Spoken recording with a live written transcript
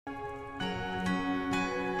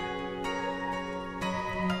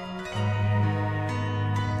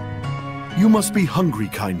You must be hungry,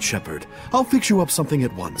 kind shepherd. I'll fix you up something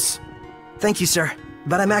at once. Thank you, sir.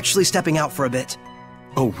 But I'm actually stepping out for a bit.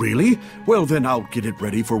 Oh, really? Well, then I'll get it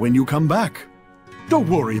ready for when you come back. Don't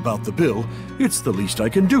worry about the bill. It's the least I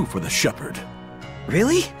can do for the shepherd.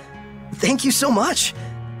 Really? Thank you so much.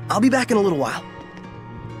 I'll be back in a little while.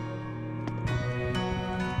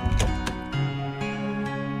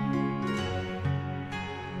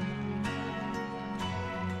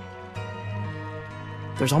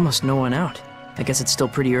 There's almost no one out. I guess it's still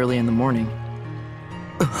pretty early in the morning.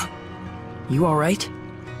 You alright?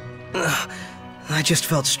 I just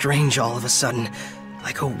felt strange all of a sudden.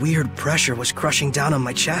 Like a weird pressure was crushing down on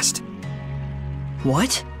my chest.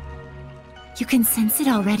 What? You can sense it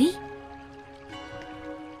already?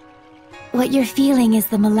 What you're feeling is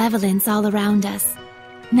the malevolence all around us.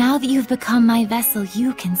 Now that you've become my vessel,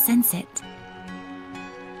 you can sense it.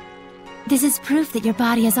 This is proof that your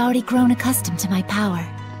body has already grown accustomed to my power.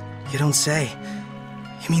 You don't say.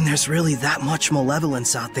 You mean there's really that much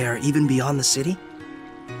malevolence out there, even beyond the city?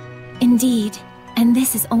 Indeed, and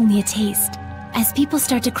this is only a taste. As people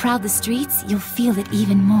start to crowd the streets, you'll feel it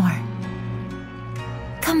even more.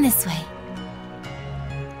 Come this way.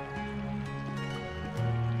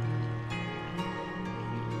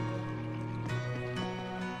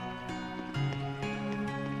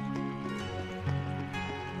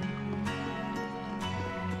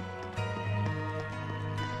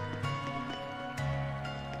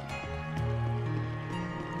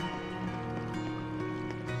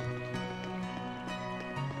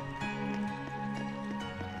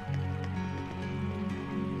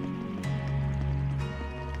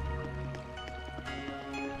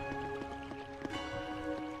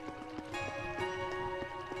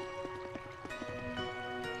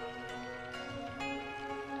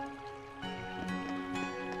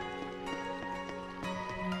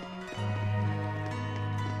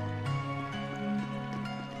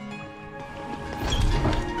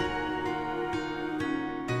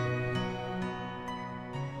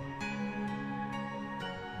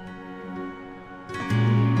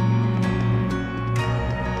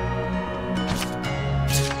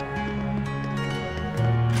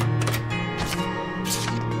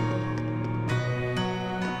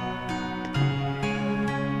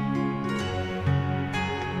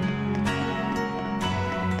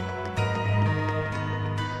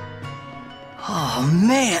 Oh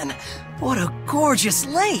man, what a gorgeous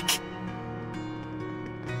lake!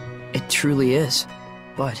 It truly is.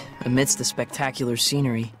 But amidst the spectacular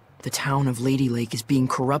scenery, the town of Lady Lake is being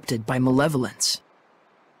corrupted by malevolence.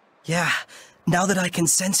 Yeah, now that I can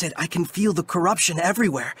sense it, I can feel the corruption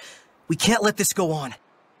everywhere. We can't let this go on.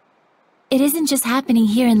 It isn't just happening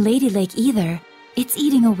here in Lady Lake either. It's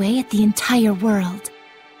eating away at the entire world.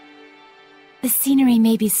 The scenery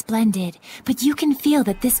may be splendid, but you can feel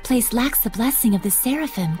that this place lacks the blessing of the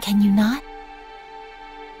Seraphim, can you not?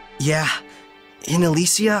 Yeah. In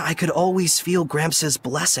Elysia, I could always feel Gramps'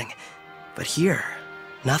 blessing. But here,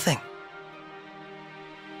 nothing.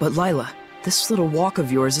 But Lila, this little walk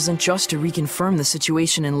of yours isn't just to reconfirm the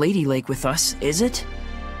situation in Lady Lake with us, is it?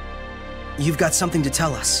 You've got something to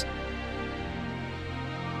tell us.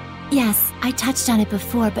 Yes, I touched on it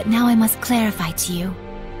before, but now I must clarify to you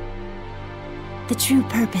the true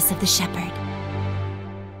purpose of the Shepherd.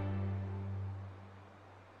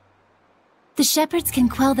 The Shepherds can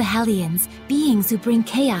quell the Hellions, beings who bring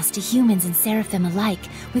chaos to humans and Seraphim alike,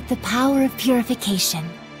 with the power of purification.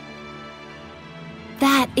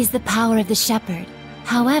 That is the power of the Shepherd.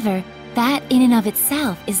 However, that in and of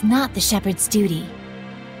itself is not the Shepherd's duty.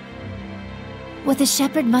 What the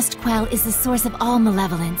Shepherd must quell is the source of all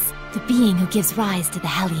malevolence, the being who gives rise to the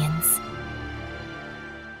Hellions.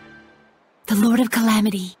 The Lord of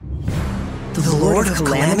Calamity. The Lord of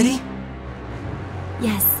Calamity?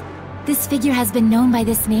 Yes, this figure has been known by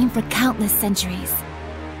this name for countless centuries.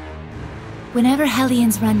 Whenever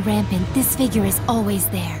Hellions run rampant, this figure is always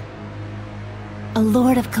there. A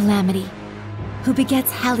Lord of Calamity, who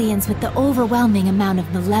begets Hellions with the overwhelming amount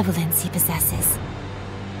of malevolence he possesses.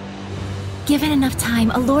 Given enough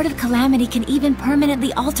time, a Lord of Calamity can even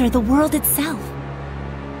permanently alter the world itself.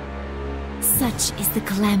 Such is the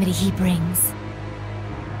calamity he brings.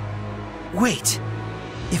 Wait.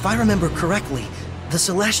 If I remember correctly, the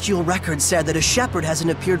Celestial Record said that a shepherd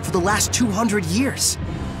hasn't appeared for the last 200 years.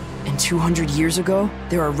 And 200 years ago,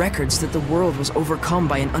 there are records that the world was overcome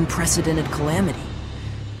by an unprecedented calamity.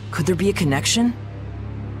 Could there be a connection?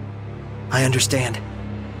 I understand.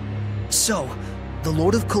 So, the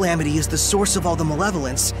Lord of Calamity is the source of all the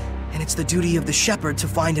malevolence, and it's the duty of the shepherd to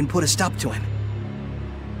find and put a stop to him.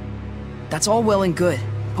 That's all well and good,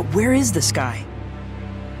 but where is this guy?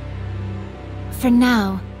 For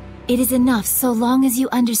now, It is enough so long as you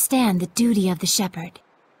understand the duty of the shepherd.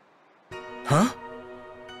 Huh?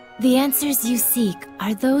 The answers you seek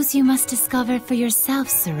are those you must discover for yourself,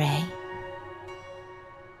 Saray.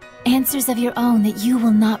 Answers of your own that you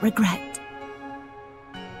will not regret.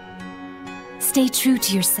 Stay true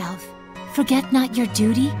to yourself. Forget not your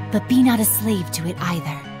duty, but be not a slave to it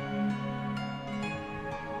either.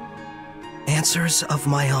 Answers of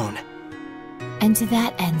my own. And to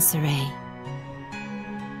that end, Saray,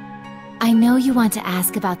 I know you want to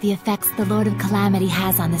ask about the effects the Lord of Calamity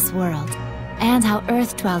has on this world, and how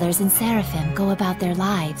Earth Dwellers and Seraphim go about their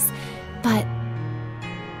lives, but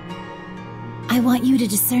I want you to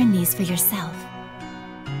discern these for yourself.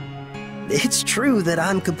 It's true that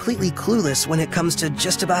I'm completely clueless when it comes to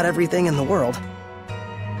just about everything in the world.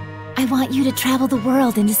 I want you to travel the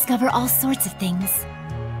world and discover all sorts of things.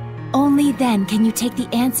 Only then can you take the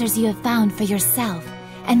answers you have found for yourself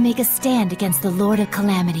and make a stand against the Lord of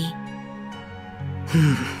Calamity.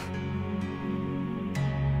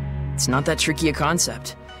 It's not that tricky a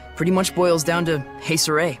concept. Pretty much boils down to, hey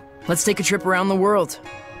Saray, let's take a trip around the world.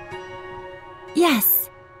 Yes.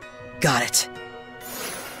 Got it.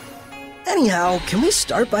 Anyhow, can we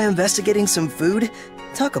start by investigating some food?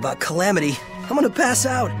 Talk about Calamity. I'm gonna pass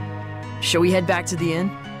out. Shall we head back to the inn?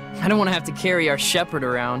 I don't want to have to carry our shepherd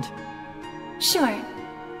around. Sure.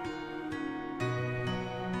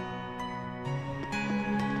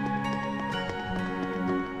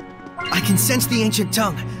 I can sense the ancient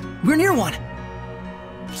tongue. We're near one.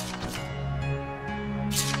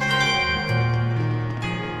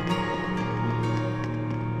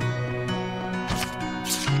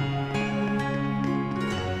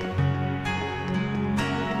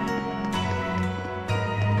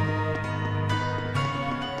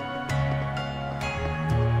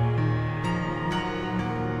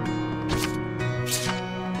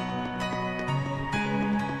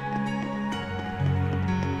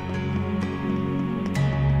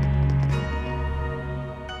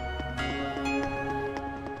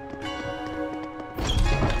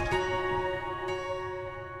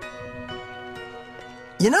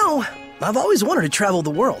 You know, I've always wanted to travel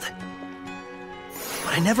the world.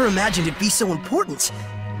 But I never imagined it'd be so important.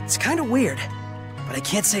 It's kind of weird, but I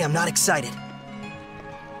can't say I'm not excited.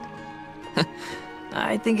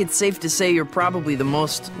 I think it's safe to say you're probably the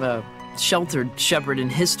most, sheltered shepherd in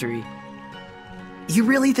history. You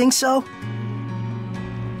really think so?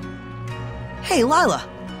 Hey, Lila,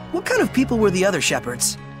 what kind of people were the other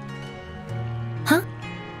shepherds? Huh?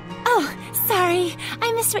 Oh, sorry.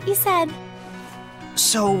 I missed what you said.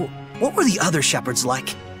 So, what were the other shepherds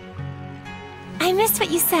like? I missed what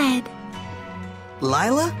you said.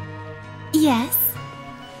 Lila? Yes?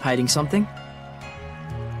 Hiding something?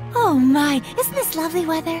 Oh my, isn't this lovely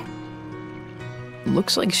weather?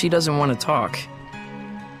 Looks like she doesn't want to talk.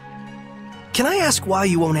 Can I ask why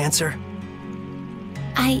you won't answer?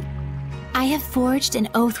 I have forged an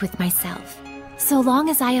oath with myself. So long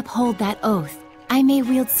as I uphold that oath, I may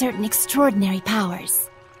wield certain extraordinary powers.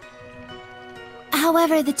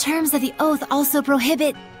 However, the terms of the oath also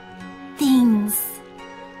prohibit things.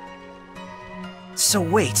 So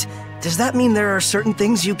wait, does that mean there are certain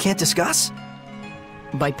things you can't discuss?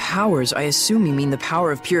 By powers, I assume you mean the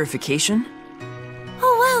power of purification?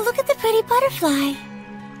 Oh wow, look at the pretty butterfly.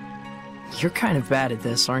 You're kind of bad at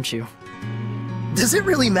this, aren't you? Does it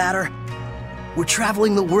really matter? We're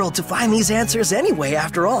traveling the world to find these answers anyway,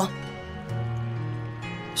 after all.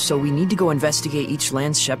 So we need to go investigate each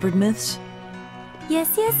land's shepherd myths?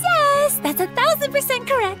 Yes, yes, yes! That's 1000%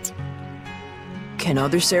 correct! Can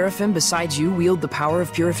other Seraphim besides you wield the power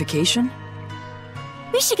of purification?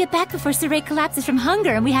 We should get back before Saray collapses from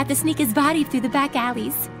hunger and we have to sneak his body through the back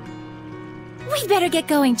alleys. We'd better get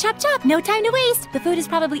going. Chop chop, no time to waste. The food is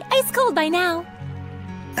probably ice cold by now.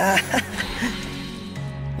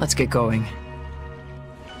 Let's get going.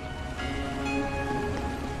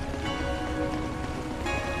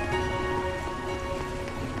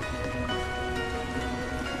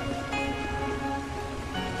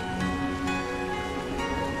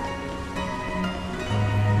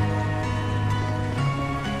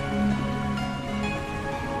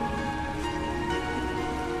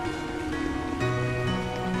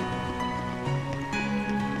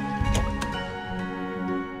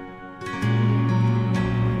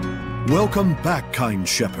 Welcome back, kind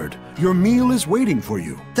shepherd. Your meal is waiting for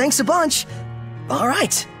you. Thanks a bunch. All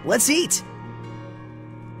right, let's eat.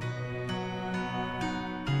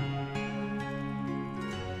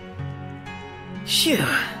 Phew,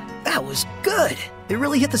 that was good. It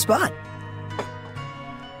really hit the spot.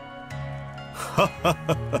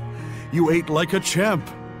 You ate like a champ.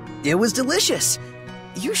 It was delicious.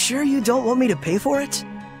 You sure you don't want me to pay for it?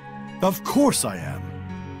 Of course I am.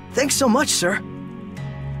 Thanks so much, sir.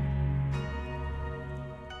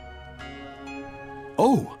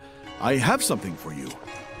 Oh, I have something for you.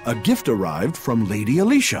 A gift arrived from Lady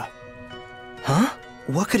Alicia. Huh?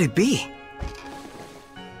 What could it be?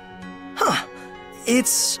 Huh.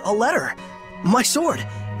 It's a letter. My sword.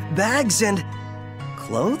 Bags and...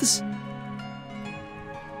 clothes?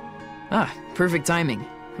 Ah, perfect timing.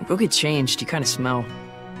 Go get changed, you kinda smell.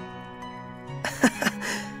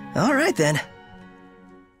 All right, then.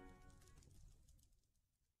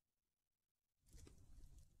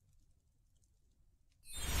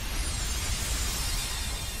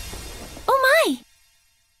 Oh my!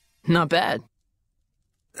 Not bad.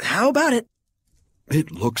 How about it?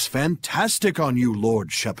 It looks fantastic on you,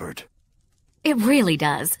 Lord Shepherd. It really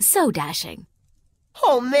does. So dashing.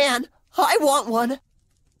 Oh man, I want one!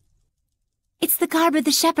 It's the garb of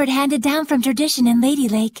the shepherd handed down from tradition in Lady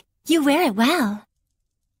Lake. You wear it well.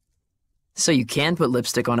 So you can put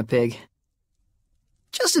lipstick on a pig.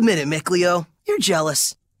 Just admit it, Mikleo. You're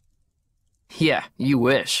jealous. Yeah, you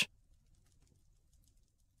wish.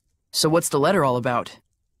 So what's the letter all about?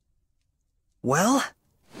 Well,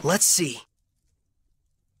 let's see.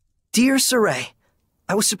 Dear Saray,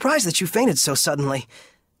 I was surprised that you fainted so suddenly.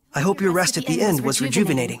 I hope your rest at the end was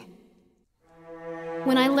rejuvenating.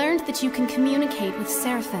 When I learned that you can communicate with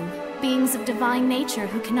Seraphim, beings of divine nature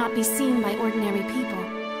who cannot be seen by ordinary people.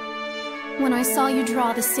 When I saw you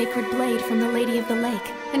draw the sacred blade from the Lady of the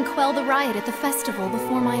Lake and quell the riot at the festival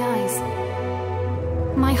before my eyes.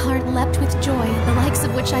 My heart leapt with joy, the likes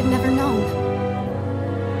of which I've never known.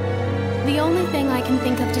 The only thing I can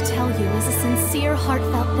think of to tell you is a sincere,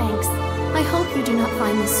 heartfelt thanks. I hope you do not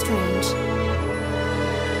find this strange.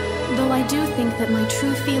 Though I do think that my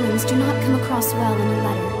true feelings do not come across well in a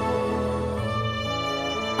letter.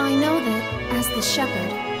 I know that, as the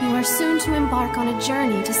shepherd, you are soon to embark on a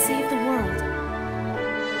journey to save the world.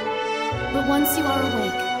 But once you are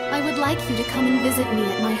awake, I would like you to come and visit me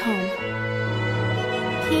at my home.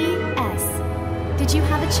 P.S. Did you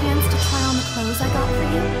have a chance to try on the clothes I got for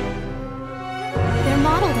you? They're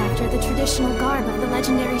modeled after the traditional garb of the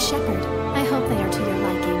legendary shepherd. I hope they are to your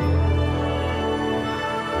liking.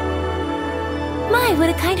 My, what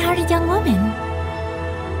a kind-hearted young woman.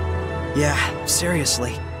 Yeah,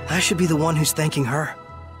 seriously. I should be the one who's thanking her.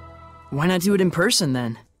 Why not do it in person,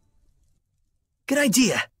 then? Good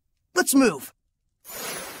idea. Let's move.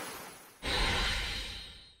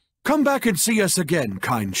 Come back and see us again,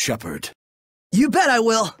 kind shepherd. You bet I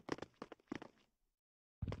will.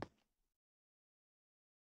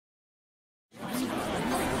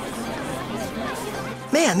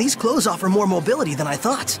 Man, these clothes offer more mobility than I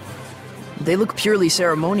thought. They look purely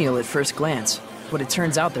ceremonial at first glance, but it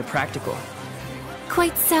turns out they're practical.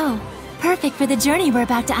 Quite so. Perfect for the journey we're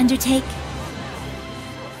about to undertake.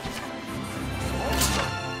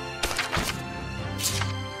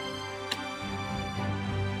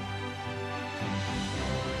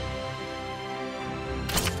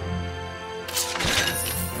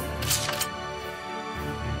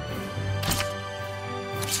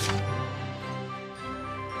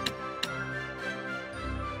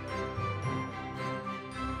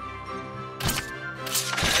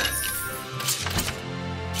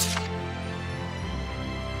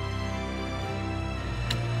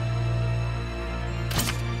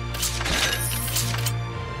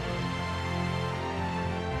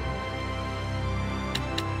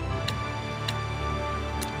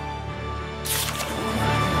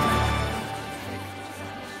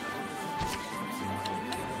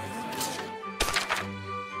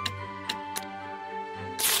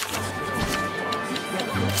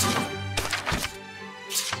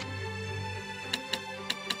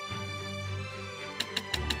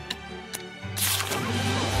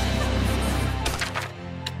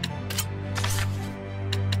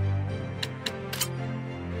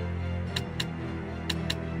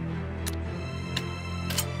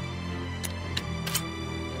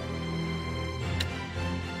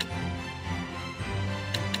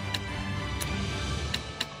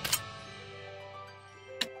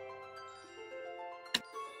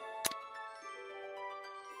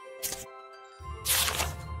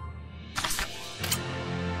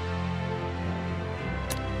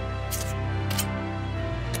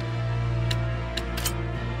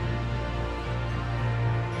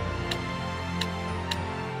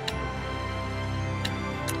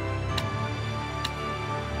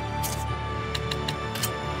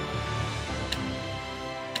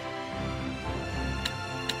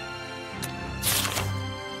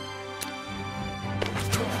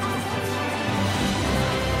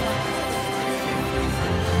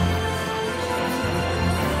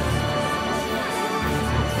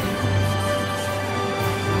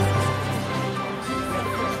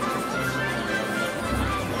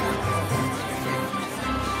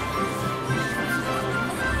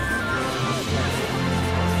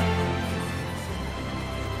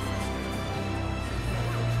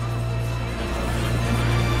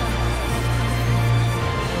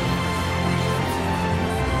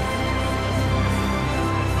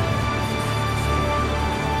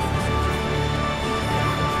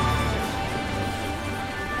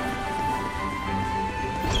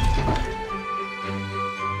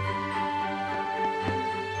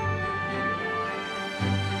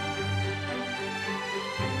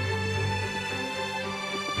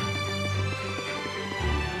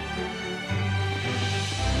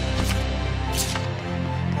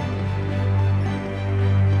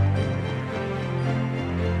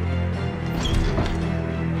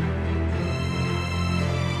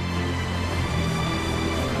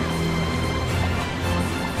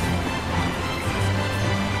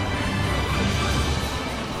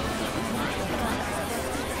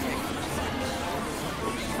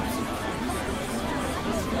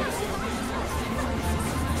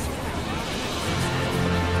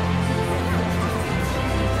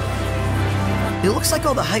 looks like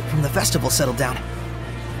all the hype from the festival settled down.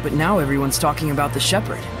 But now everyone's talking about the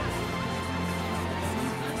shepherd.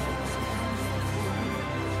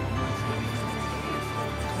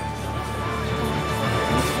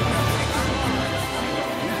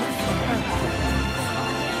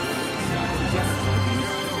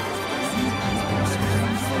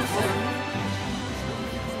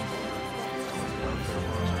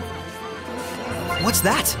 What's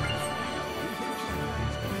that?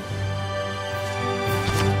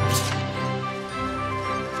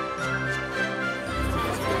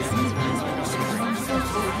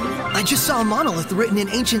 I just saw a monolith written in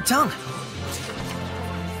ancient tongue.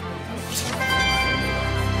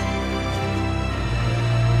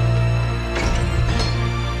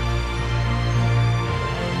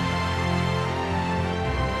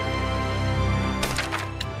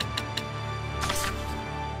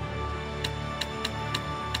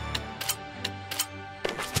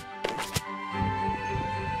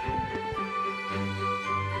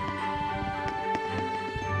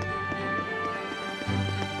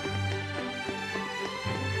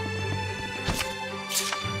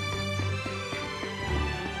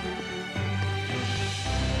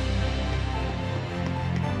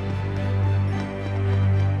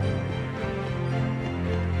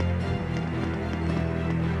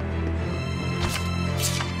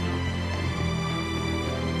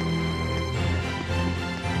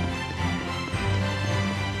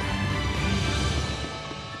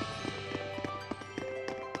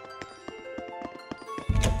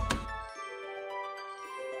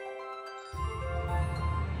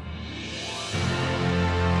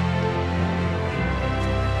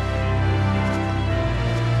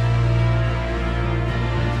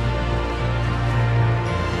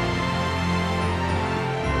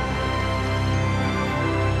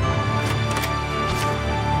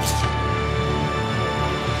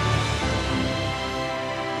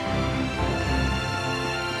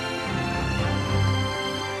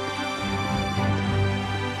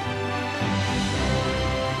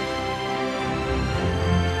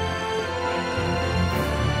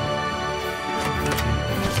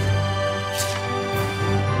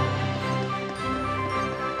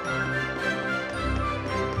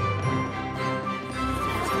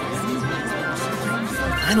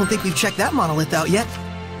 I don't think we've checked that monolith out yet.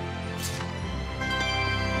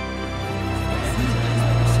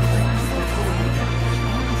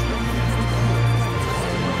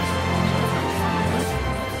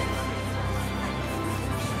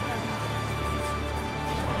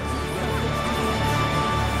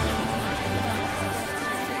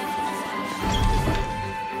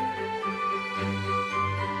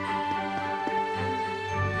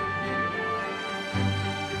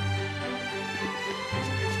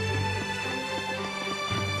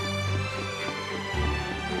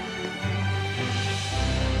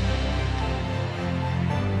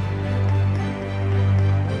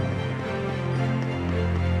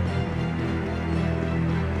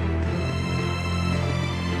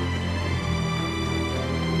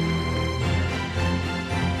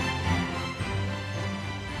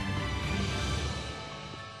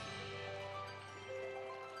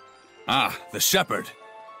 Ah, the shepherd.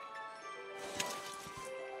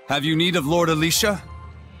 Have you need of Lord Alicia?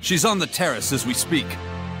 She's on the terrace as we speak.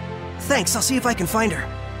 Thanks, I'll see if I can find her.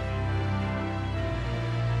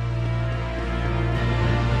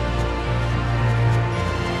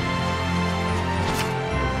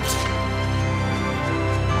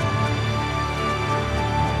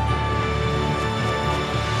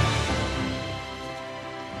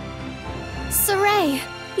 Saray,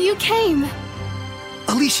 you came.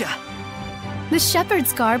 Alicia! The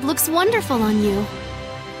shepherd's garb looks wonderful on you.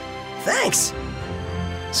 Thanks!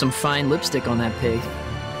 Some fine lipstick on that pig.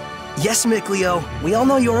 Yes, Miclio, we all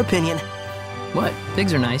know your opinion. What?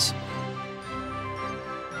 Pigs are nice.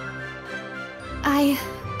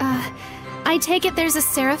 I take it there's a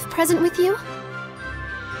seraph present with you?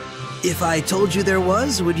 If I told you there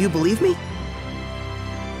was, would you believe me?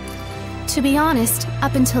 To be honest,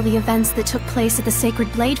 up until the events that took place at the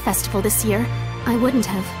Sacred Blade Festival this year, I wouldn't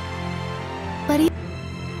have. But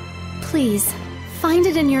please, find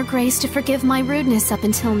it in your grace to forgive my rudeness up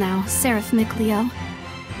until now, Seraph Miclio.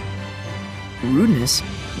 Rudeness?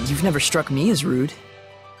 You've never struck me as rude.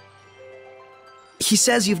 He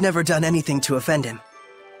says you've never done anything to offend him.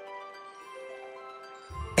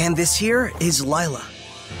 And this here is Lila.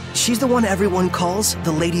 She's the one everyone calls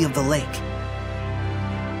the Lady of the Lake.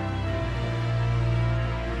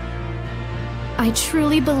 I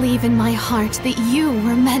truly believe in my heart that you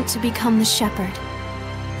were meant to become the shepherd.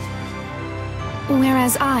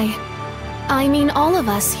 Whereas I mean all of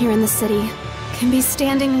us here in the city, can be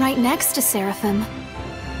standing right next to Seraphim,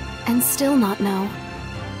 and still not know.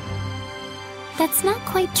 That's not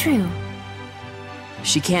quite true.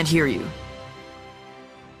 She can't hear you.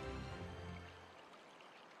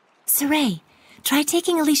 Saray, try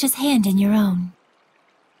taking Alicia's hand in your own.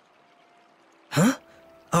 Huh?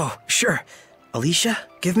 Oh, sure. Alicia,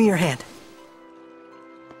 give me your hand.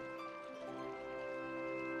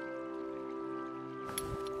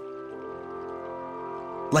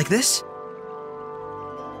 Like this?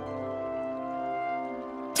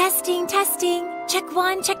 Testing, testing. Check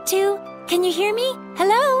 1, check 2. Can you hear me?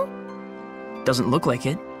 Hello? Doesn't look like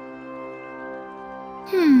it.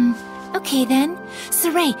 Okay then.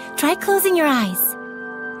 Saray, try closing your eyes.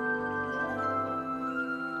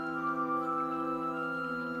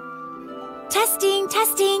 Testing,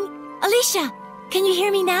 testing. Alicia, can you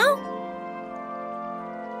hear me now?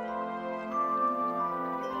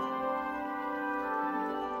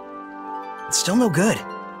 It's still no good.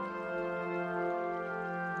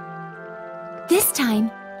 This time,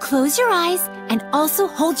 close your eyes and also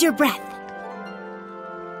hold your breath.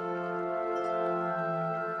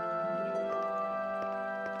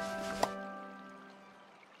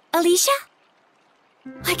 Alicia?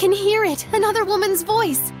 I can hear it! Another woman's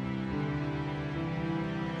voice!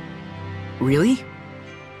 Really?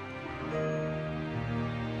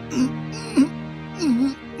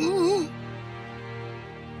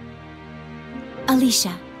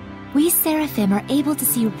 Alicia, we Seraphim are able to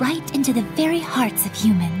see right into the very hearts of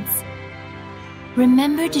humans.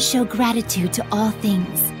 Remember to show gratitude to all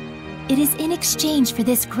things. It is in exchange for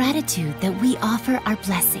this gratitude that we offer our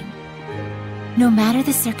blessing. No matter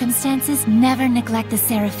the circumstances, never neglect the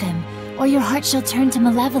Seraphim, or your heart shall turn to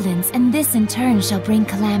malevolence, and this in turn shall bring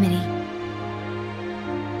calamity.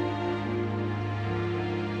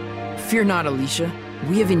 Fear not, Alicia.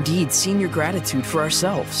 We have indeed seen your gratitude for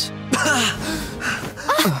ourselves.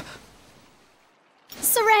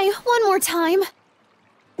 Saray, one more time!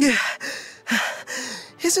 Yeah.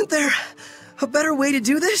 Isn't there a better way to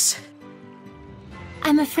do this?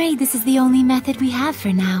 I'm afraid this is the only method we have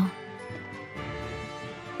for now.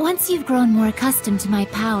 Once you've grown more accustomed to my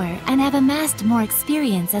power and have amassed more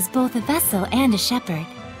experience as both a vessel and a shepherd,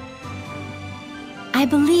 I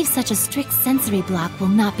believe such a strict sensory block will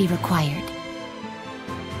not be required.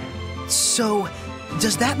 So,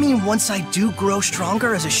 does that mean once I do grow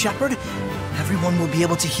stronger as a shepherd, everyone will be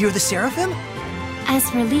able to hear the Seraphim? As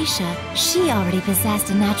for Alicia, she already possessed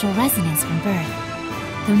a natural resonance from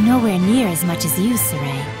birth, though nowhere near as much as you,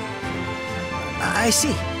 Saray. I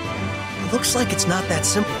see. Looks like it's not that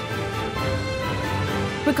simple.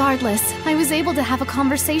 Regardless, I was able to have a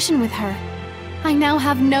conversation with her. I now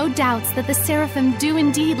have no doubts that the Seraphim do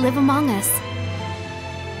indeed live among us.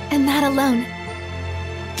 And that alone...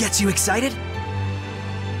 Gets you excited?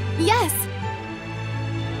 Yes!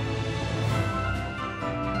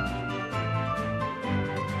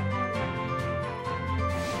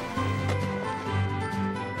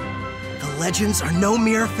 The legends are no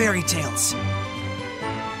mere fairy tales.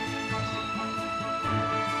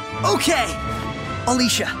 Okay!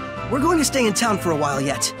 Alicia, we're going to stay in town for a while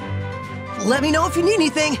yet. Let me know if you need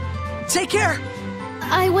anything. Take care!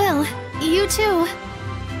 I will. You too.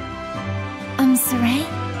 Saray?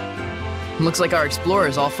 Looks like our explorer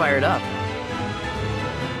is all fired up.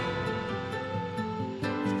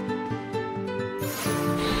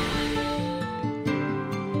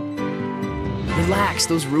 Relax,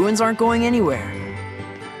 those ruins aren't going anywhere.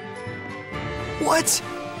 What?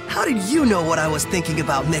 How did you know what I was thinking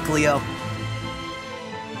about, Nickleo?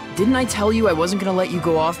 Didn't I tell you I wasn't gonna let you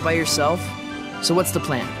go off by yourself? So what's the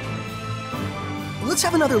plan? Let's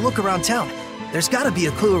have another look around town. There's gotta be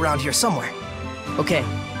a clue around here somewhere. Okay.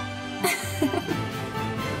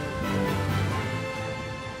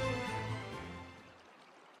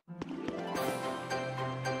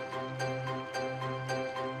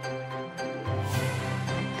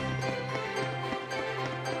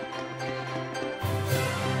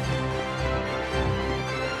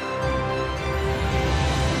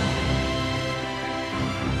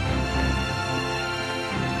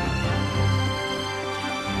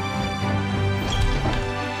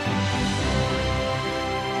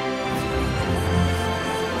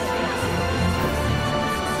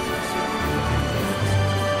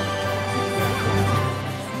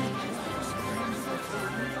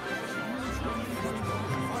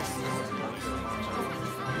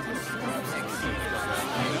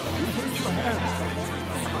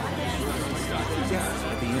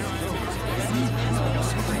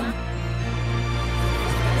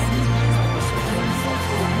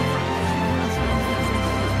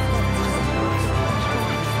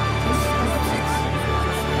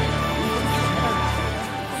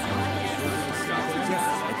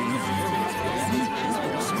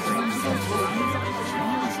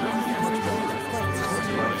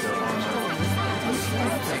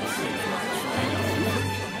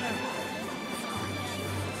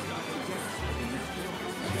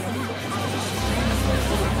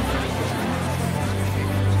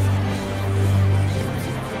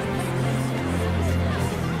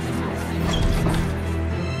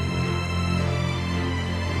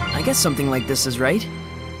 I guess something like this is right.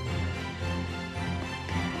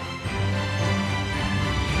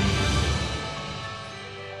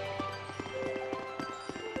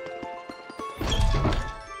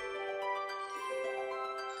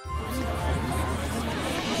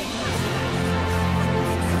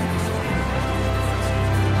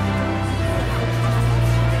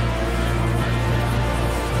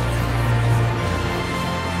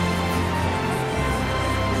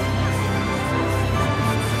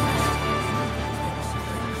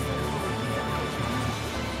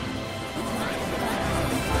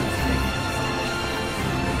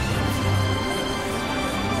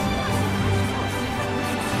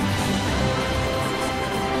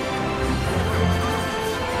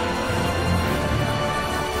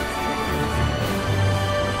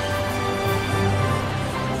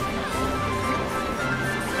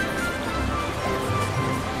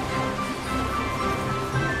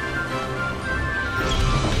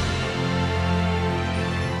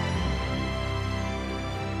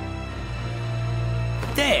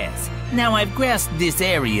 Now I've grasped this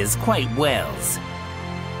areas quite well.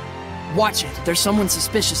 Watch it. There's someone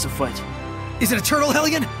suspicious afoot. Is it a turtle,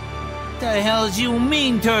 Hellion? The hell's you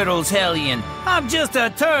mean, Turtles, Hellion? I'm just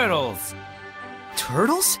a Turtles!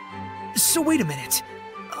 Turtles? So wait a minute.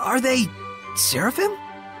 Are they Seraphim?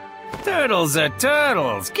 Turtles are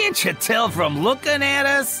turtles. Can't you tell from looking at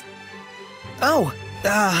us? Oh,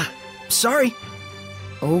 sorry.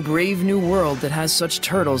 Oh, brave new world that has such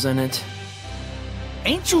turtles in it.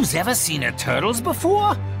 Ain't yous ever seen a turtles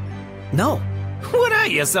before? No. What are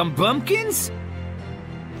you, some bumpkins?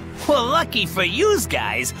 Well, lucky for yous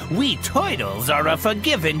guys, we turtles are a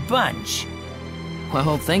forgiving bunch.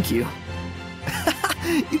 Well, thank you.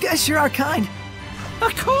 You guys sure are kind.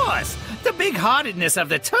 Of course! The big-heartedness of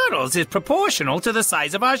the turtles is proportional to the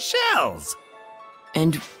size of our shells.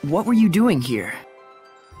 And what were you doing here?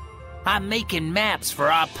 I'm making maps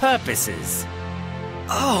for our purposes.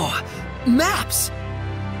 Oh, maps!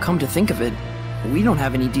 Come to think of it, we don't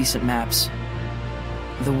have any decent maps.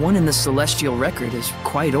 The one in the Celestial Record is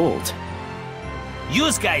quite old.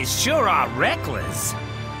 Yous guys sure are reckless.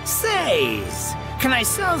 Says, can I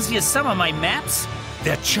sells you some of my maps?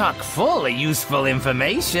 They're chock full of useful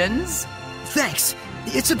informations. Thanks.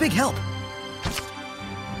 It's a big help.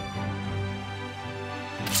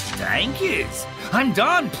 Thank yous. I'm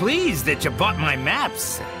darn pleased that you bought my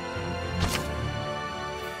maps.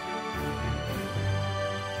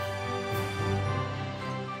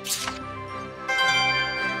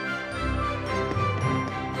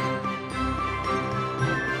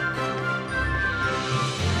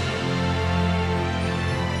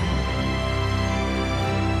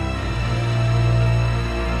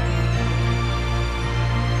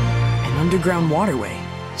 Underground waterway.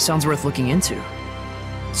 Sounds worth looking into.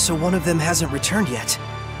 So one of them hasn't returned yet.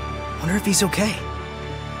 Wonder if he's okay.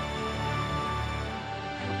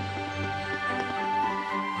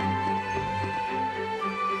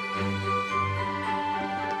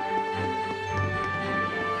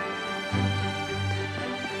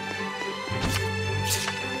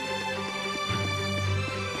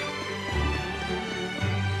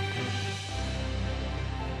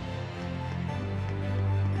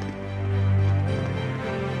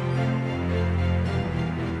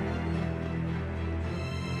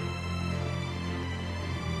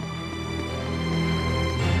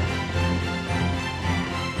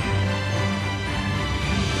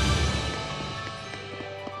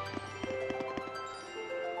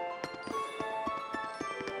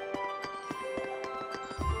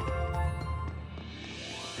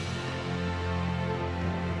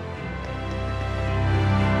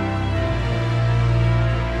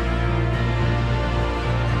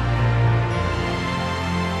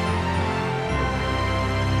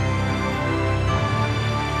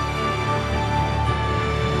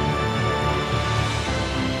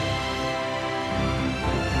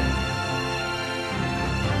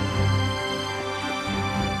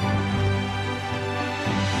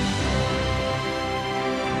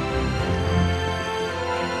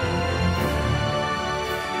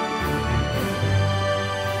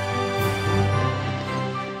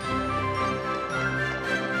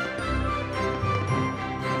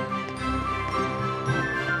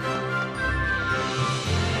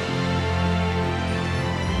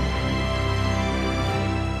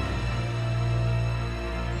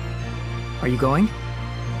 Are you going?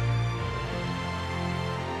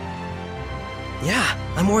 Yeah,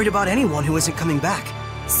 I'm worried about anyone who isn't coming back.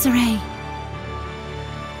 Saray.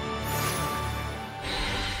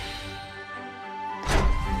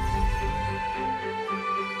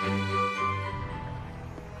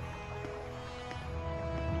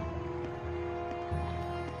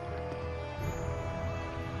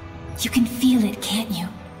 You can feel it, can't you?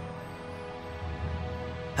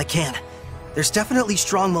 I can. There's definitely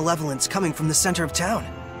strong malevolence coming from the center of town.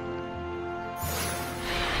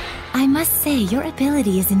 I must say, your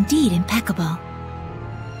ability is indeed impeccable.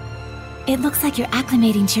 It looks like you're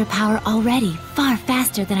acclimating to your power already, far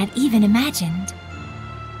faster than I'd even imagined.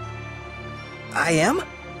 I am?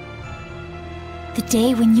 The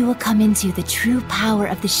day when you will come into the true power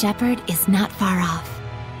of the Shepherd is not far off.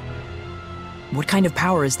 What kind of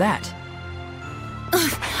power is that?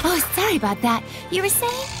 Oh, sorry about that. You were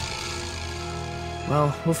saying?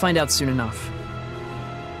 Well, we'll find out soon enough.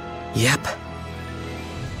 Yep.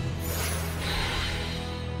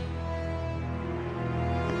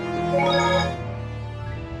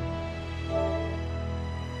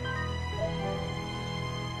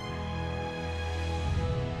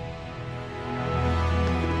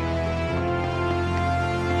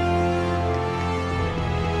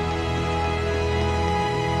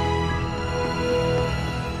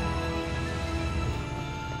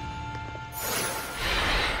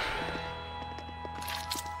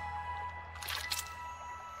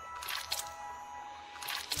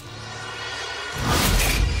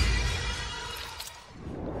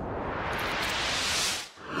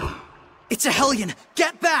 It's a Hellion!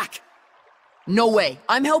 Get back! No way.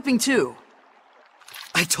 I'm helping too.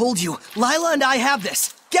 I told you, Lila and I have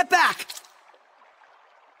this! Get back!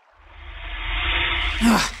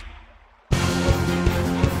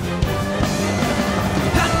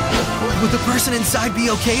 Would the person inside be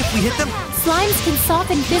okay if we hit them? Slimes can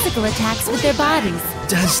soften physical attacks with their bodies.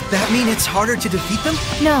 Does that mean it's harder to defeat them?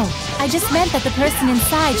 No, I just meant that the person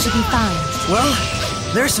inside should be fine. Well,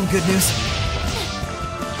 there's some good news.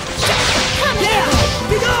 Yeah!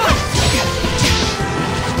 Be gone!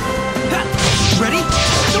 Ready?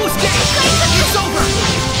 No escape! It's over!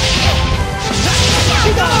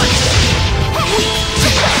 Be gone!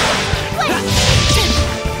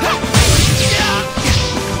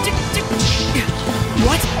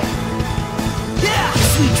 What? Yeah!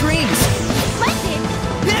 Sweet dreams! Splendid!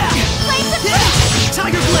 Yeah! Flames of Yeah!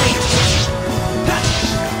 Tiger Blade!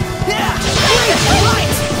 Yeah!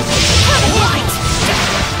 Light! Light!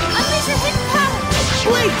 Unleash your hidden power!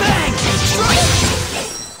 Blade Bang!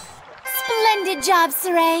 Splendid job,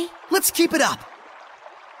 Saray. Let's keep it up.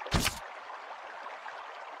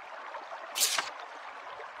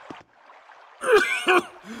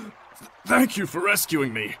 Thank you for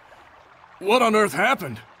rescuing me. What on earth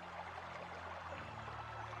happened?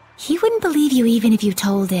 He wouldn't believe you even if you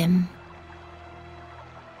told him.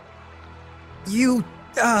 You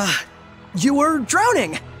were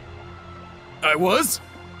drowning. I was?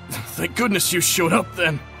 Thank goodness you showed up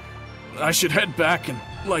then. I should head back and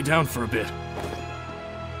lie down for a bit.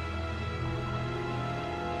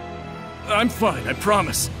 I'm fine, I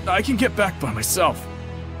promise. I can get back by myself.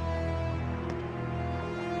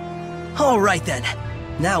 All right then.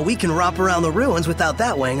 Now we can romp around the ruins without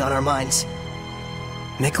that weighing on our minds.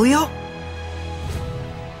 Mikleo?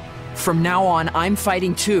 From now on, I'm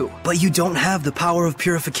fighting too. But you don't have the power of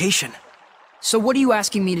purification. So what are you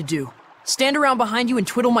asking me to do? Stand around behind you and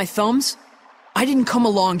twiddle my thumbs? I didn't come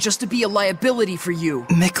along just to be a liability for you.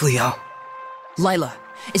 Mikleo. Lila,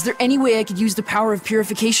 is there any way I could use the power of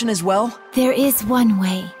purification as well? There is one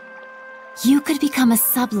way. You could become a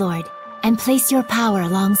sublord and place your power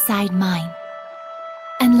alongside mine.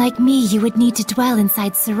 And like me, you would need to dwell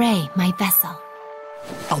inside Saray, my vessel.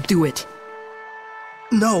 I'll do it.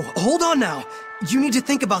 No, hold on now. You need to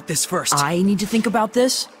think about this first. I need to think about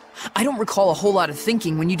this? I don't recall a whole lot of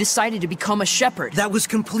thinking when you decided to become a shepherd. That was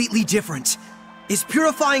completely different. Is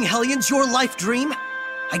purifying Hellions your life dream?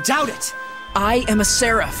 I doubt it. I am a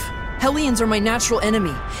seraph. Hellions are my natural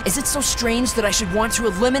enemy. Is it so strange that I should want to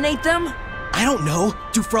eliminate them? I don't know.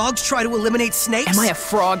 Do frogs try to eliminate snakes? Am I a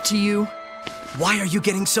frog to you? Why are you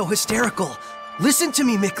getting so hysterical? Listen to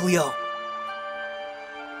me, Mikleo.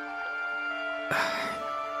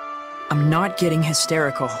 I'm not getting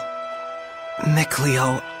hysterical.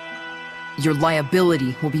 Mikleo. Your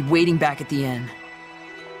liability will be waiting back at the inn.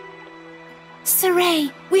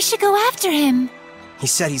 Saray, we should go after him. He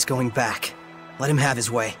said he's going back. Let him have his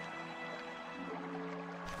way.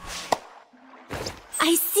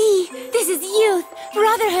 I see. This is youth,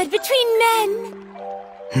 brotherhood between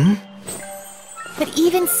men. But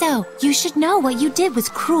even so, you should know what you did was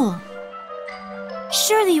cruel.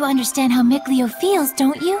 Surely you understand how Mikleo feels,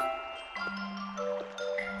 don't you?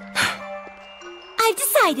 I've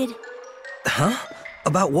decided. Huh?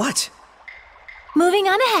 About what? Moving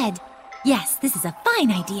on ahead. Yes, this is a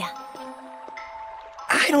fine idea.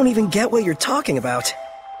 I don't even get what you're talking about.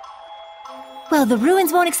 Well, the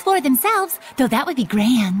ruins won't explore themselves, though that would be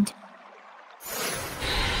grand.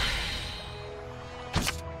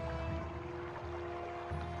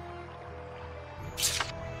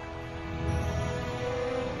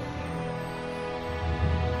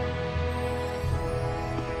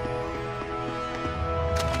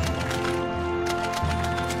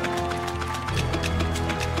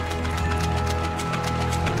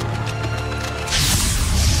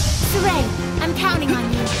 Saray, I'm counting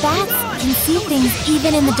on you. Bats can see things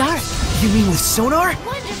even in the dark. You mean with sonar?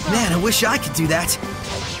 Wonderful. Man, I wish I could do that.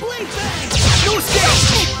 No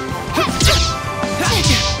escape!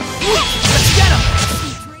 Let's get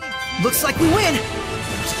him! Looks like we win!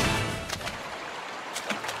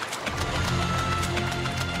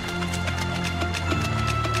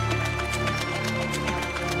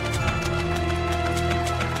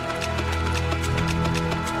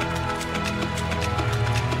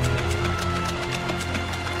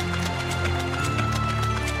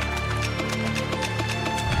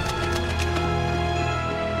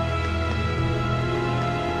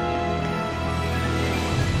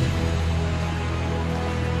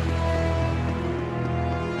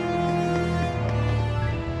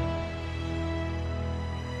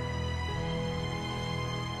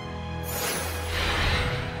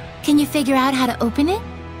 Can you figure out how to open it?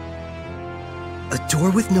 A door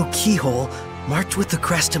with no keyhole, marked with the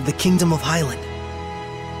crest of the Kingdom of Highland.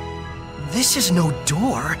 This is no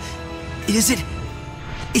door. Is it?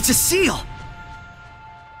 It's a seal!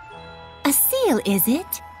 A seal, is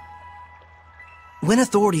it? When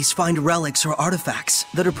authorities find relics or artifacts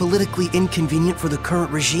that are politically inconvenient for the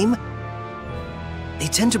current regime, they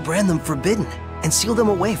tend to brand them forbidden and seal them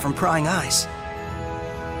away from prying eyes.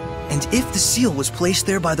 And if the seal was placed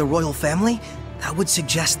there by the royal family, that would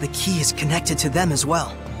suggest the key is connected to them as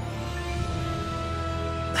well.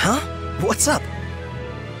 Huh? What's up?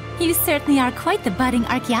 You certainly are quite the budding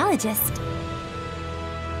archaeologist.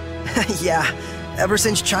 Yeah, ever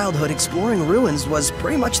since childhood, exploring ruins was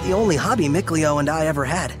pretty much the only hobby Mikleo and I ever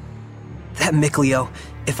had. That Mikleo,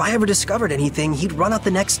 if I ever discovered anything, he'd run out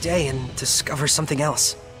the next day and discover something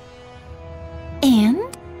else.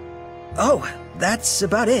 And? Oh, that's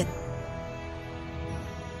about it.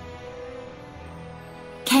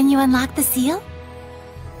 Can you unlock the seal?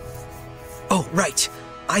 Oh, right.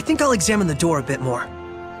 I think I'll examine the door a bit more.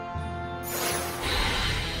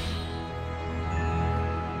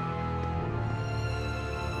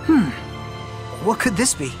 What could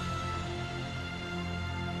this be?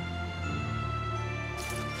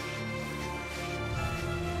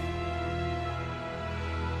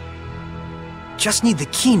 Just need the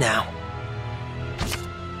key now.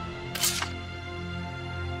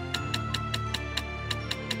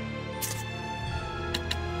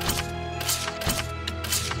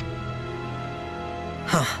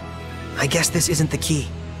 Huh. I guess this isn't the key.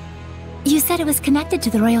 You said it was connected to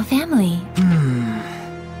the royal family.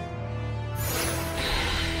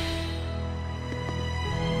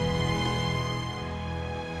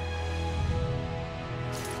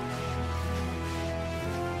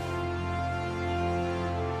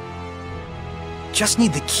 Just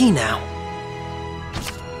need the key now.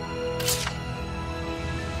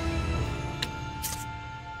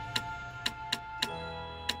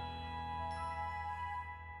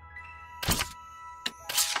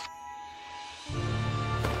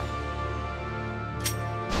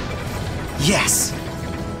 Yes!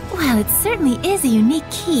 Well, it certainly is a unique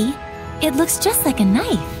key. It looks just like a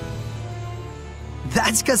knife.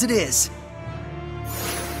 That's 'cause it is.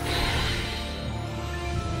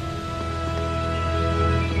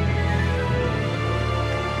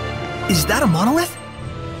 Is that a monolith?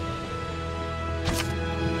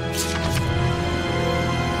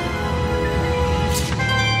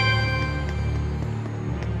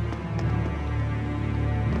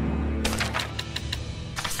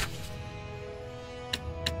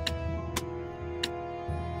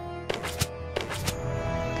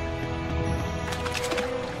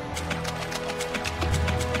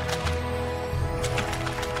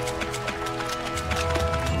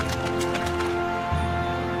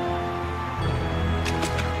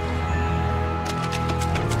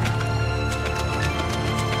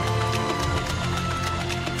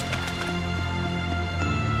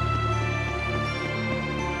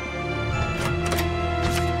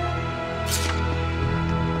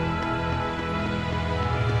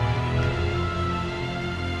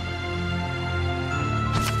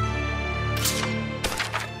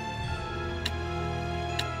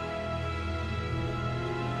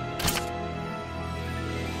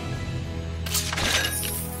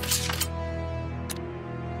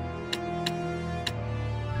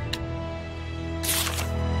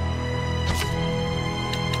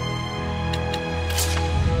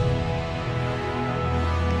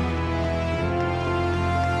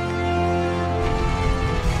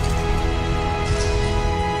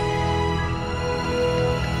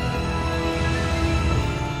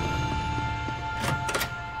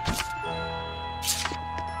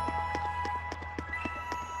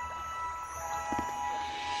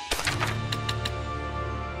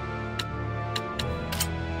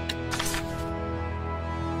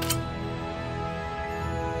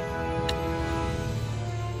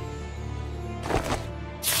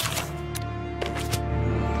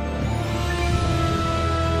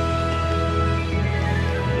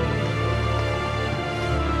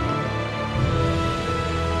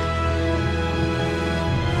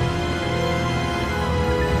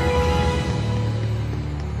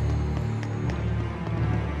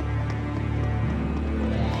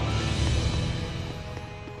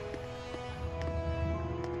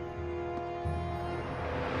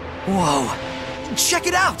 Whoa! Check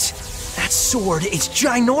it out! That sword is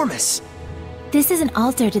ginormous! This is an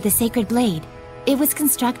altar to the sacred blade. It was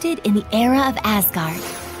constructed in the era of Asgard.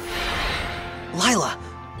 Lila,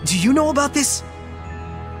 do you know about this?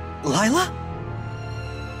 Lila?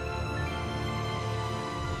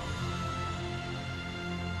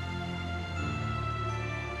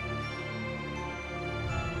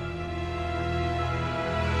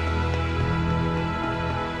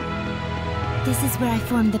 This is where I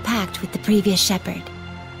formed the pact with the previous shepherd.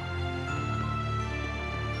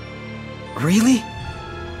 Really?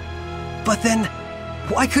 But then,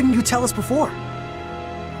 why couldn't you tell us before?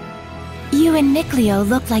 You and Mikleo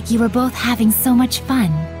looked like you were both having so much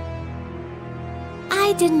fun.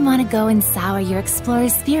 I didn't want to go and sour your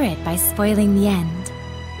explorer's spirit by spoiling the end.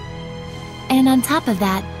 And on top of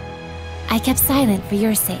that, I kept silent for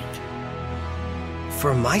your sake.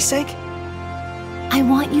 For my sake? I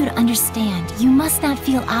want you to understand, you must not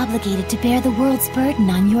feel obligated to bear the world's burden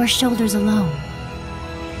on your shoulders alone.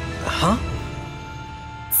 Huh?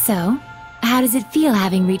 So, how does it feel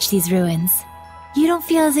having reached these ruins? You don't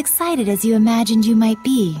feel as excited as you imagined you might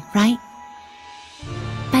be, right?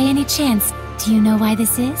 By any chance, do you know why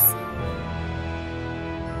this is?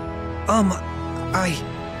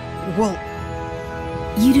 Well...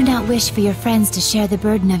 You do not wish for your friends to share the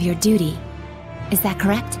burden of your duty. Is that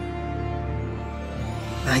correct?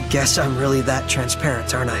 I guess I'm really that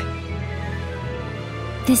transparent, aren't I?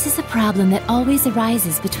 This is a problem that always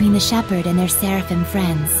arises between the Shepherd and their Seraphim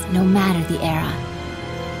friends, no matter the era.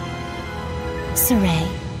 Saray,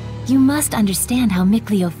 you must understand how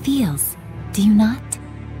Mikleo feels, do you not?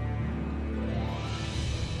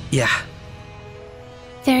 Yeah.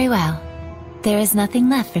 Very well. There is nothing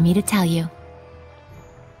left for me to tell you.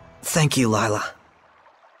 Thank you, Lila.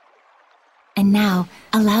 And now,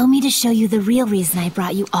 allow me to show you the real reason I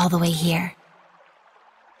brought you all the way here.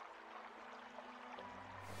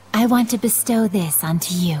 I want to bestow this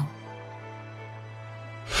onto you.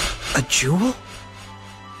 A jewel?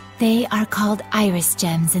 They are called iris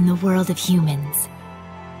gems in the world of humans.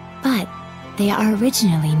 But they are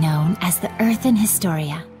originally known as the Earthen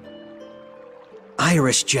Historia.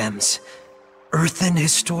 Iris gems. Earthen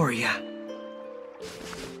Historia.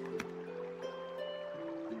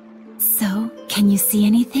 So, can you see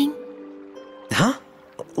anything? Huh?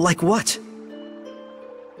 Like what?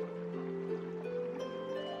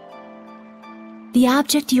 The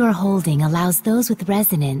object you are holding allows those with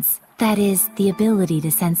resonance, that is, the ability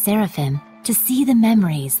to sense Seraphim, to see the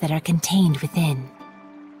memories that are contained within.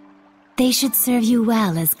 They should serve you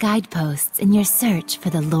well as guideposts in your search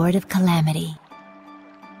for the Lord of Calamity.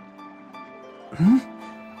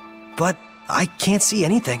 But I can't see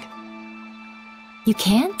anything. You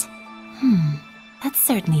can't? That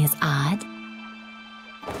certainly is odd.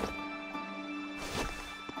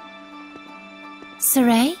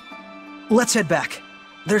 Saray? Let's head back.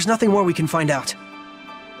 There's nothing more we can find out.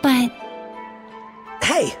 But...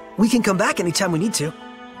 Hey, we can come back anytime we need to.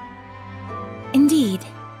 Indeed.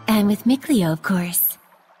 And with Mikleo, of course.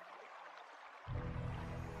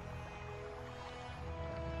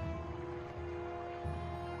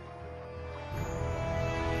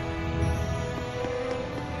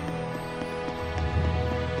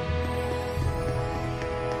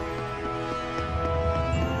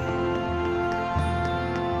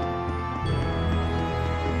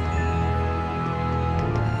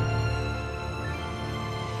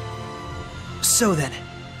 So then,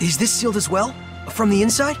 is this sealed as well? From the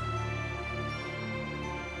inside?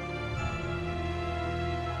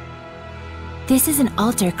 This is an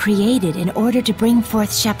altar created in order to bring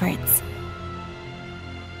forth shepherds.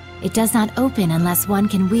 It does not open unless one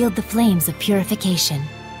can wield the flames of purification.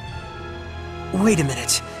 Wait a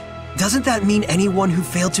minute. Doesn't that mean anyone who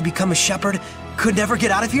failed to become a shepherd could never get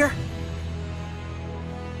out of here?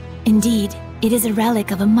 Indeed, it is a relic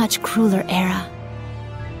of a much crueler era.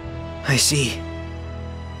 I see.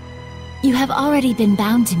 You have already been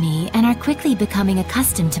bound to me and are quickly becoming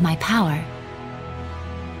accustomed to my power.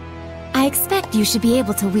 I expect you should be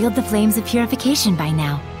able to wield the flames of purification by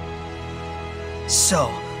now.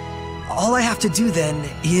 So, all I have to do then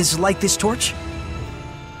is light this torch?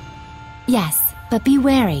 Yes, but be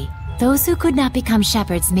wary. Those who could not become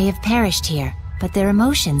shepherds may have perished here, but their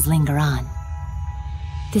emotions linger on.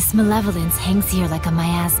 This malevolence hangs here like a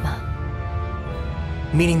miasma.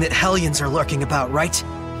 Meaning that Hellions are lurking about, right?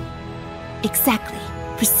 Exactly.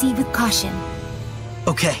 Proceed with caution.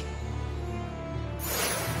 Okay.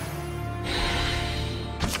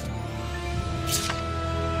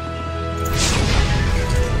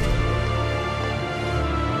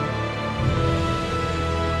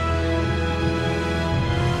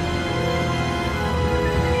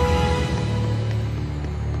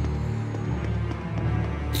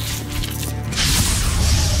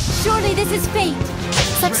 This is fate.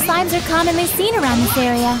 Such slimes are commonly seen around this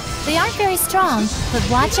area. They aren't very strong, but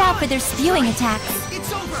watch out for their spewing attacks.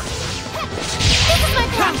 It's over! This is my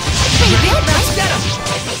plan! Pretty good, Let's right? get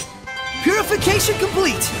him! Purification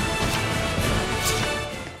complete!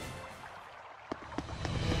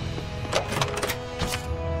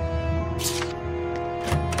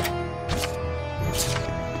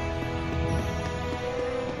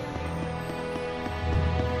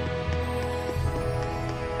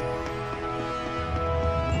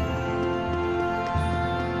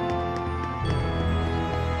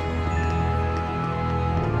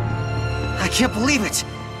 I can't believe it!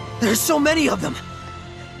 There's so many of them!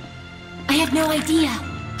 I have no idea.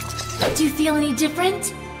 Do you feel any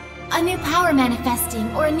different? A new power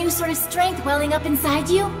manifesting, or a new sort of strength welling up inside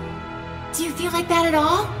you? Do you feel like that at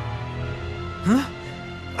all? Huh?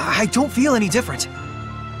 I don't feel any different.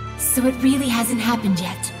 So it really hasn't happened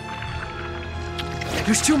yet.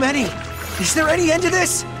 There's too many! Is there any end to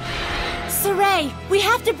this? Saray, we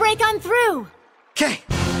have to break on through! Okay.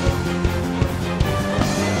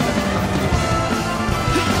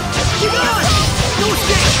 Keep on! No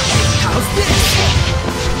escape! How's this?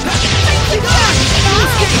 Keep on! No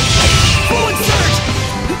escape! Forward surge!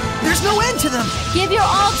 There's no end to them! Give your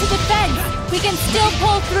all to defense! We can still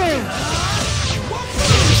pull through!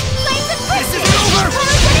 Flames of This friction! isn't over!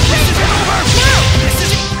 Power This isn't over! Now! This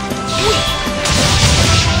isn't...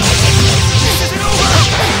 This isn't over!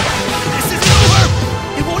 This isn't over!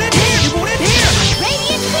 It won't end here! It won't end here!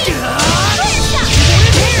 Radiant beam! It Finish up! won't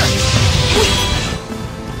end here!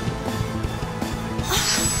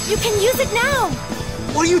 You can use it now!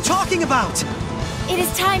 What are you talking about? It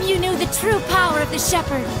is time you knew the true power of the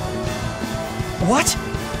Shepherd. What?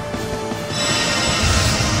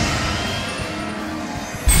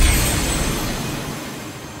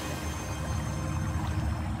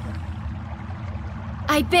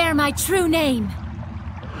 I bear my true name.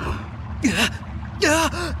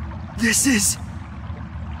 This is...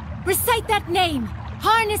 Recite that name.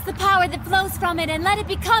 Harness the power that flows from it and let it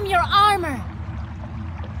become your armor.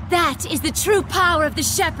 That is the true power of the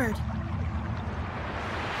Shepherd.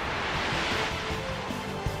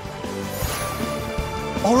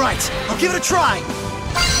 All right, I'll give it a try.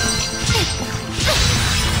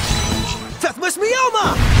 Fethmus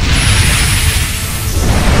Mioma!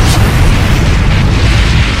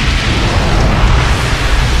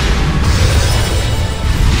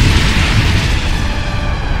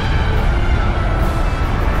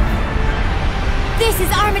 This is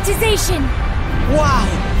armatization.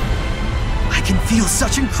 Wow! I can feel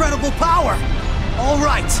such incredible power! All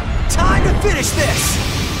right, time to finish this!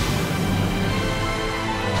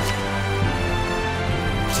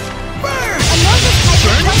 Burn!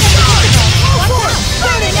 Burning charge! All for it!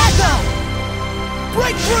 Burning echo!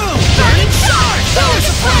 Breakthrough! Burning charge! Powers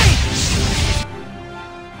of flame!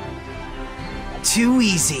 Too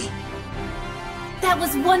easy. That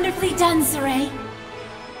was wonderfully done, Saray.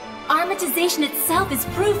 Armatization itself is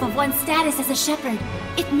proof of one's status as a Shepherd.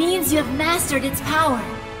 It means you have mastered its power.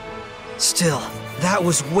 Still, that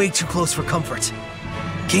was way too close for comfort.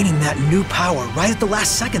 Gaining that new power right at the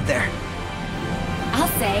last second there. I'll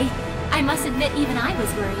say, I must admit even I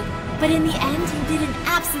was worried. But in the end, you did an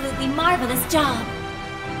absolutely marvelous job.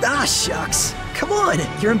 Ah, shucks. Come on,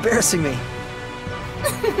 you're embarrassing me.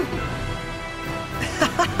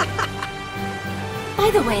 By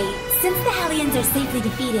the way, since the Hellions are safely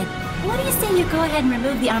defeated, what do you say you go ahead and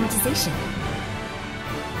remove the armatization?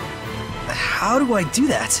 How do I do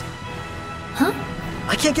that? Huh?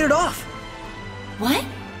 I can't get it off. What?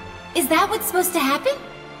 Is that what's supposed to happen?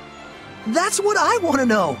 That's what I want to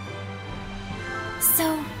know.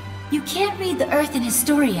 So, you can't read the Earth in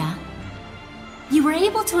Historia. You were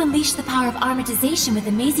able to unleash the power of armatization with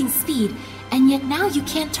amazing speed, and yet now you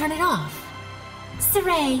can't turn it off.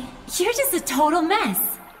 Saray, you're just a total mess.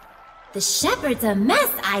 The Shepherd's a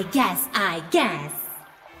mess, I guess.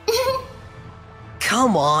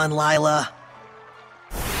 Come on, Lila.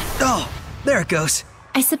 Oh, there it goes.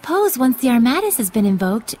 I suppose once the Armatus has been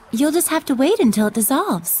invoked, you'll just have to wait until it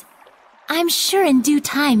dissolves. I'm sure in due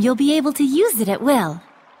time you'll be able to use it at will.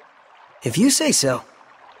 If you say so.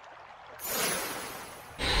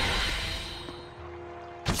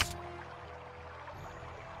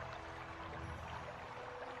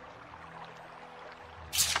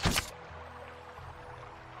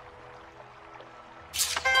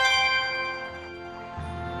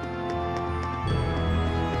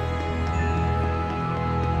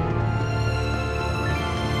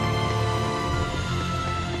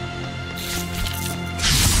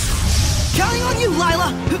 Counting on you,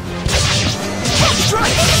 Lila!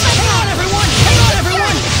 Strike! Hang on, everyone! Hang on,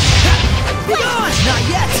 everyone! Be gone! Not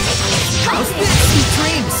yet! How's this? Sweet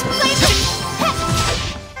dreams!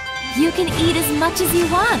 You can eat as much as you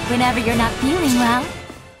want whenever you're not feeling well.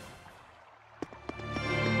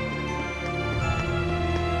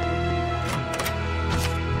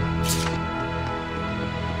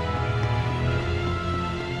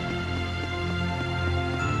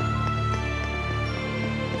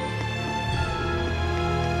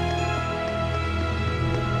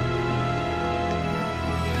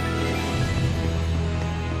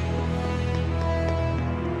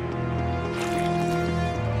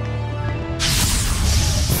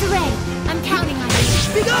 I'm counting on you.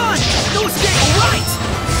 Be gone! No escape! Alright!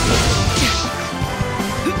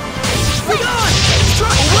 Be gone!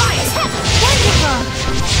 Strike! Alright! Wonderful!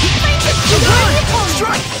 Be gone!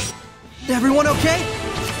 Strike! Everyone okay?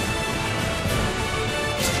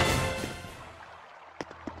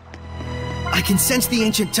 I can sense the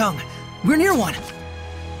ancient tongue. We're near one.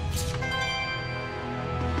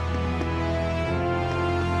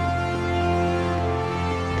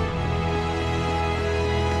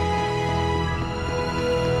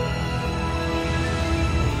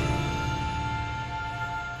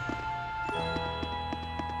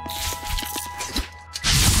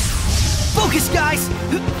 Focus, guys!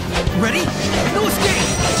 Ready? No escape!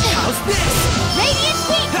 How's this? Radiant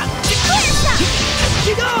heat! Clear shot!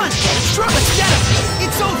 Be gone! Strike! Let's get him!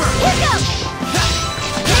 It's over! Pick up!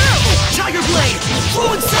 Tiger Blade!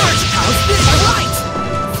 Fluid Surge! How's this? Alright!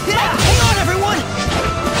 Yeah! Hang on, everyone!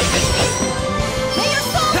 May your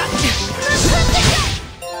soul...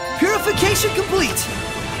 Purification complete!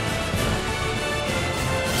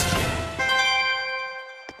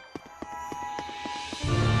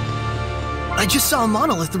 I just saw a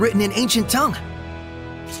monolith written in ancient tongue.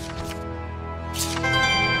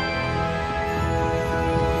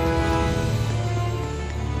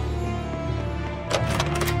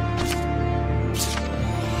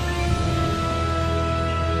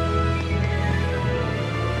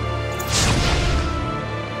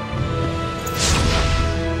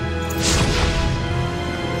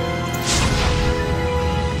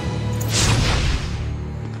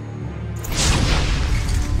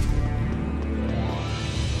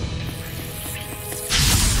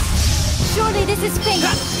 Surely this is fate.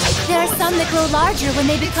 There are some that grow larger when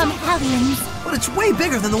they become hellions. But it's way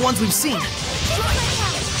bigger than the ones we've seen.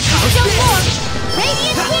 Still more!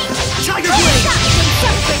 Radiant heat! Tiger Blade! Don't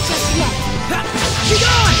celebrate just yet. Be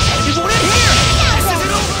gone! It won't end here! This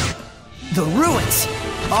isn't over! The ruins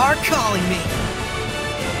are calling me.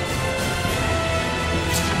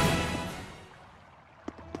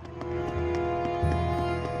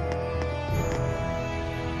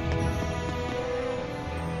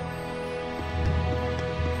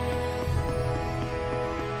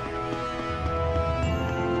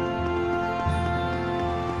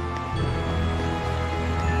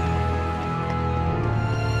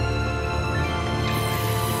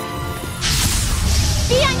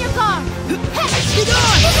 Be on your guard! Be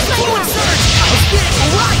gone! Fluid Surge! How's this?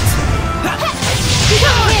 Alright! Be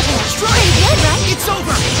gone! Strike! Pretty good, right? It's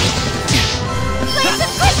over! Blaze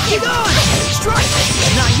of quick! Be gone! Strike!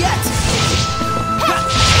 Not yet!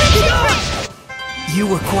 Be gone! You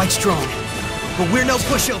were quite strong, but we're no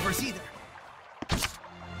pushovers either.